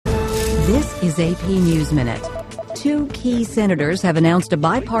This is AP News Minute. Two key senators have announced a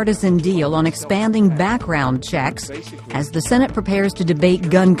bipartisan deal on expanding background checks as the Senate prepares to debate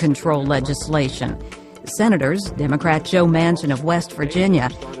gun control legislation. Senators, Democrat Joe Manchin of West Virginia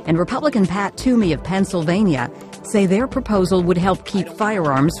and Republican Pat Toomey of Pennsylvania, say their proposal would help keep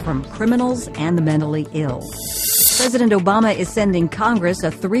firearms from criminals and the mentally ill. President Obama is sending Congress a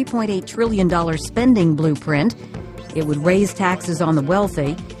 $3.8 trillion spending blueprint. It would raise taxes on the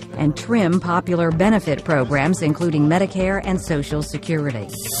wealthy and trim popular benefit programs, including Medicare and Social Security.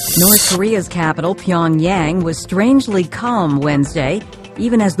 North Korea's capital, Pyongyang, was strangely calm Wednesday,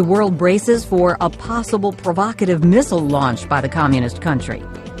 even as the world braces for a possible provocative missile launch by the communist country.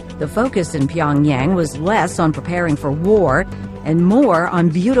 The focus in Pyongyang was less on preparing for war and more on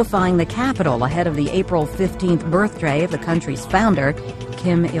beautifying the capital ahead of the April 15th birthday of the country's founder,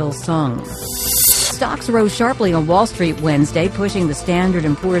 Kim Il-sung. Stocks rose sharply on Wall Street Wednesday, pushing the Standard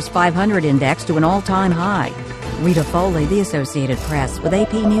 & Poor's 500 index to an all-time high. Rita Foley, The Associated Press, with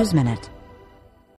AP News Minute.